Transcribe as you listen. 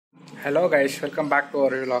Hello guys, welcome back to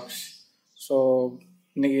our vlogs. So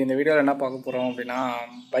இன்றைக்கி இந்த வீடியோவில் என்ன பார்க்க போகிறோம் அப்படின்னா,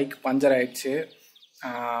 பைக் பஞ்சர் ஆயிடுச்சு.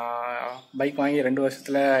 பைக் வாங்கி 2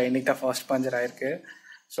 வருஷத்தில் இன்றைக்கி தான் ஃபர்ஸ்ட் பஞ்சர் ஆகிருக்கு.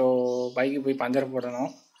 ஸோ பைக்கு போய் பஞ்சர்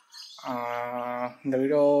போடணும். இந்த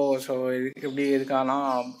வீடியோ ஸோ எதுக்கானா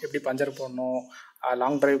எப்படி பஞ்சர் போடணும்,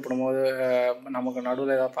 லாங் ட்ரைவ் போடும்போது நமக்கு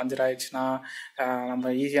நடுவில் ஏதாவது பஞ்சர் ஆகிடுச்சுன்னா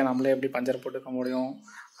நம்ம ஈஸியாக நம்மளே எப்படி பஞ்சர் போட்டுக்க முடியும்.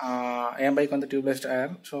 என் பைக் வந்து டியூப்லெஸ்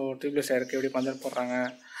டயர். ஸோ டியூப்லெஸ் டயருக்கு எப்படி பஞ்சர் போடுறாங்க,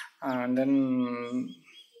 அண்ட் தென்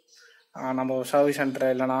நம்ம சர்வீஸ்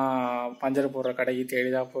சென்டர் இல்லைனா பஞ்சர் போடுற கடைக்கு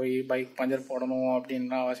தேடிதான் போய் பைக் பஞ்சர் போடணும்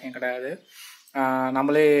அப்படின்ற அவசியம் கிடையாது.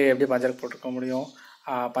 நம்மளே எப்படி பஞ்சர் போட்டுக்க முடியும்,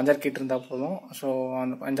 பஞ்சர் கிட் இருந்தால் போதும். ஸோ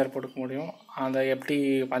அந்த பஞ்சர் போட்டுக்க முடியும். அந்த எப்படி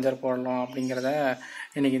பஞ்சர் போடலாம் அப்படிங்கிறத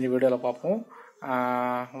இன்றைக்கி இந்த வீடியோவில் பார்ப்போம்.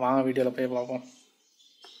 வாங்க வீடியோவில் போய் பார்ப்போம்.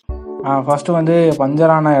 ஃபஸ்ட்டு வந்து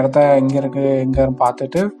பஞ்சரான இடத்த எங்கே இருக்குது எங்கேன்னு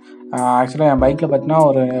பார்த்துட்டு, ஆக்சுவலாக என் பைக்கில் பார்த்தீங்கன்னா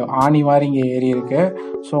ஒரு ஆணி மாதிரி இங்கே ஏறி இருக்குது.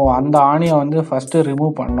 ஸோ அந்த ஆணியை வந்து ஃபஸ்ட்டு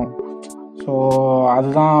ரிமூவ் பண்ணணும். ஸோ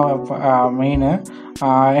அதுதான் மெயினு.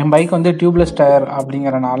 என் பைக் வந்து டியூப்லெஸ் டயர்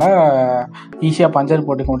அப்படிங்கிறனால ஈஸியாக பஞ்சர்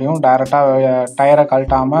போட்டுக்க முடியும். டைரெக்டாக டயரை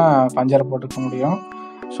கழட்டாமல் பஞ்சர் போட்டுக்க முடியும்.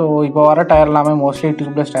 ஸோ இப்போ வர டயர் எல்லாமே மோஸ்ட்லி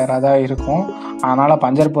டியூப்லெஸ் டயராக தான் இருக்கும். அதனால்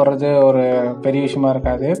பஞ்சர் போடுறது ஒரு பெரிய விஷயமா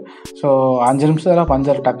இருக்காது. ஸோ 5 நிமிஷத்தில்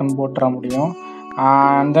பஞ்சர் டக்குன்னு போட்டுற முடியும்.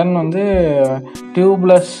 அண்ட் தென் வந்து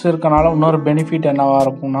டியூப்லெஸ் இருக்கனால இன்னொரு பெனிஃபிட் என்னவாக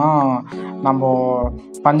இருக்கும்னா, நம்ம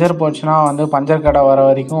பஞ்சர் போச்சுன்னா வந்து பஞ்சர் கடை வர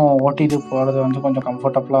வரைக்கும் ஓட்டிட்டு போகிறது வந்து கொஞ்சம்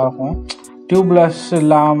கம்ஃபர்டபுளாக இருக்கும். டியூப்லெஸ்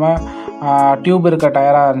இல்லாமல் டியூப் இருக்க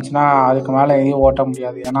டயராக இருந்துச்சுன்னா அதுக்கு மேலே எங்கேயும் ஓட்ட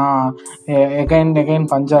முடியாது. ஏன்னா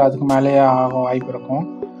எகைன் பஞ்சர் அதுக்கு மேலேயே ஆக வாய்ப்பு இருக்கும்.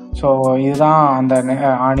 ஸோ இதுதான் அந்த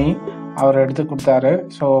ஆணி அவர் எடுத்து கொடுத்தாரு.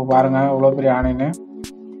 ஸோ பாருங்கள் இவ்வளோ பெரிய ஆணின்னு.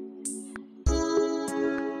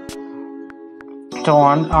 ஸோ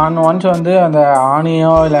ஒன்ஸ் வந்து அந்த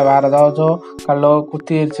ஆணியோ இல்லை வேறு ஏதாவதோ கல்லோ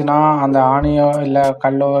குத்திடுச்சுன்னா அந்த ஆணியோ இல்லை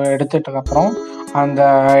கல்லோ எடுத்துட்டதுக்கப்புறம் அந்த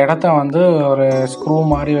இடத்த வந்து ஒரு ஸ்க்ரூ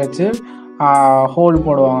மாதிரி வச்சு ஹோல்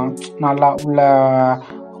போடுவாங்க. நல்லா உள்ள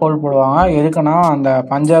ஹோல் போடுவாங்க. எதுக்குன்னா அந்த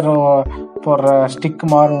பஞ்சர் போடுற ஸ்டிக்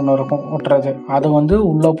மாதிரி ஒன்று இருக்கும் ஒட்டுறது, அது வந்து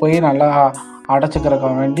உள்ளே போய் நல்லா அடைச்சிக்கிறக்க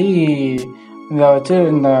வேண்டி இதை வச்சு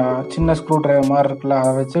இந்த சின்ன ஸ்க்ரூ ட்ரைவர் மாதிரி இருக்குல்ல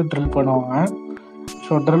அதை வச்சு ட்ரில் பண்ணுவாங்க.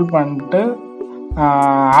 ஸோ ட்ரில் பண்ணிட்டு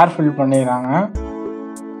ஏர் ஃபில் பண்ணிடுறாங்க.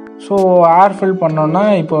 ஸோ ஏர் ஃபில் பண்ணோன்னா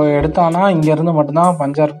இப்போ எடுத்தானா இங்கேருந்து மட்டும்தான்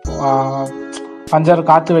பஞ்சர்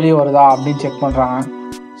காற்று வெளியே வருதா அப்படின்னு செக் பண்ணுறாங்க.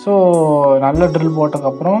 ஸோ நல்ல ட்ரில்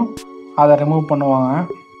போட்டதுக்கப்புறம் அதை ரிமூவ் பண்ணுவாங்க.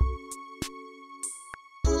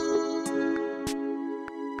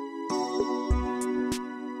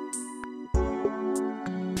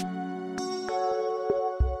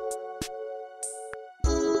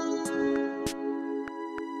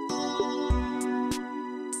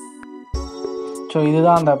 ஸோ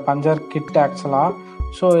இதுதான் அந்த பஞ்சர் கிட் ஆக்சுவலாக.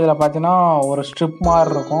 ஸோ இதில் பார்த்தீங்கன்னா ஒரு ஸ்ட்ரிப் மாதிரி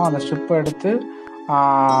இருக்கும். அந்த ஸ்ட்ரிப்பை எடுத்து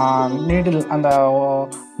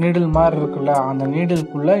நீடில் மாதிரி இருக்குல்ல அந்த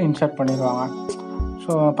நீடிலுக்குள்ளே இன்சர்ட் பண்ணிடுவாங்க.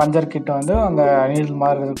 ஸோ பஞ்சர் கிட்டை வந்து அந்த நீடில்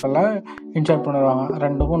மாதிரி இருக்குல்ல இன்சர்ட் பண்ணிடுவாங்க.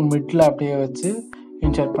 2க்கும் மிட்டில் அப்படியே வச்சு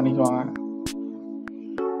இன்சர்ட் பண்ணிக்குவாங்க.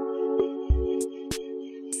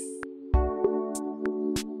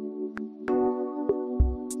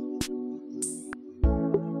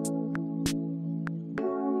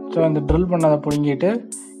 ஸோ இந்த ட்ரில் பண்ணதை பிடுங்கிட்டு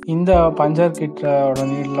இந்த பஞ்சர் கிட்டோட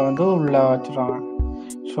நீடில் வந்து உள்ளே வச்சுருவாங்க.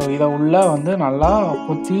 ஸோ இதை உள்ளே வந்து நல்லா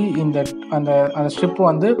குத்தி அந்த ஸ்ட்ரிப்பு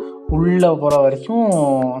வந்து உள்ளே போகிற வரைக்கும்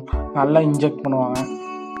நல்லா இன்ஜெக்ட் பண்ணுவாங்க.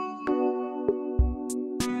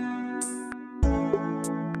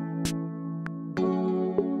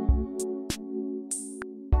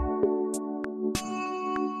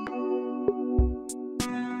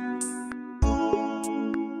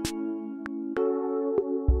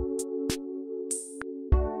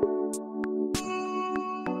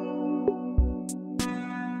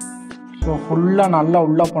 ஸோ ஃபுல்லாக நல்லா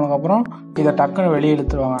உள்ளே போனதுக்கப்புறம் இதை டக்குன்னு வெளியே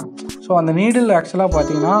இழுத்துருவாங்க. ஸோ அந்த நீடில் ஆக்சுவலாக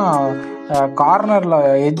பார்த்தீங்கன்னா கார்னரில்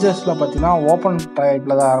எட்ஜஸில் பார்த்தீங்கன்னா ஓப்பன்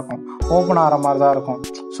டைப்பில் தான் இருக்கும், ஓப்பன் ஆகிற மாதிரி தான் இருக்கும்.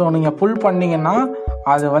 ஸோ நீங்கள் புல் பண்ணிங்கன்னா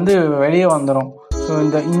அது வந்து வெளியே வந்துடும். ஸோ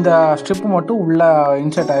இந்த ஸ்ட்ரிப்பு மட்டும் உள்ளே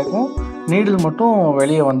இன்சர்ட் ஆகிருக்கும், நீடில் மட்டும்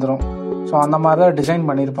வெளியே வந்துடும். ஸோ அந்த மாதிரி தான் டிசைன்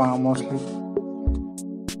பண்ணியிருப்பாங்க மோஸ்ட்லி.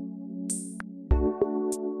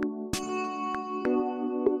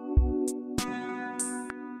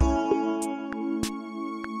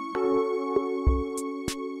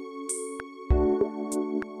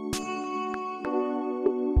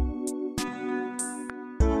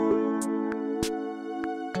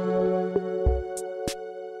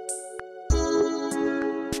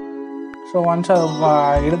 ஸோ ஒன்ஸ் அது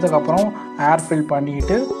எடுத்ததுக்கப்புறம் ஏர் ஃபில்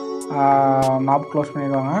பண்ணிக்கிட்டு நாப் க்ளோஸ்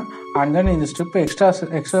பண்ணிடுவாங்க. அண்ட் தென் இந்த ஸ்ட்ரிப்பு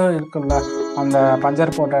எக்ஸ்ட்ரா இருக்குல்ல அந்த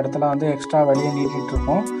பஞ்சர் போட்ட இடத்துல வந்து எக்ஸ்ட்ரா வெளியே நீட்டிகிட்டு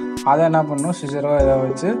இருக்கும். அதை என்ன பண்ணணும், சிசரோ இதை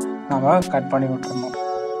வச்சு நம்ம கட் பண்ணி விட்டுறணும்.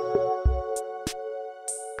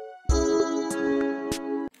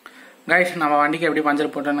 கைஸ், நம்ம வண்டிக்கு எப்படி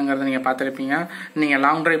பஞ்சர் போட்டணுங்கிறத நீங்கள் பார்த்துருப்பீங்க. நீங்கள்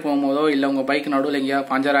லாங் ட்ரைவ் போகும்போதோ இல்லை உங்கள் பைக் நடுவில் எங்கேயாவது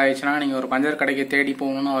பஞ்சர் ஆயிடுச்சுன்னா நீங்கள் ஒரு பஞ்சர் கடைக்கு தேடி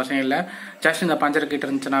போகணும்னு அவசியம் இல்லை. ஜஸ்ட் இந்த பஞ்சர் கிட்ட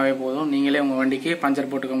இருந்துச்சுனாவே போதும், நீங்களே உங்கள் வண்டிக்கு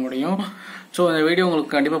பஞ்சர் போட்டுக்க முடியும். ஸோ இந்த வீடியோ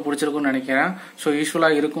உங்களுக்கு கண்டிப்பாக பிடிச்சிருக்குன்னு நினைக்கிறேன். ஸோ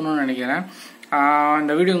யூஸ்ஃபுல்லாக இருக்குன்னு நினைக்கிறேன்.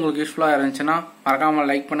 இந்த வீடியோ உங்களுக்கு யூஸ்ஃபுல்லாக இருந்துச்சுன்னா மறக்காமல்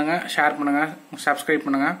லைக் பண்ணுங்கள், ஷேர் பண்ணுங்கள், சப்ஸ்கிரைப்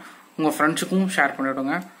பண்ணுங்கள், உங்கள் ஃப்ரெண்ட்ஸுக்கும் ஷேர்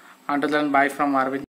பண்ணிவிடுங்க. Until then, bye from Arvi.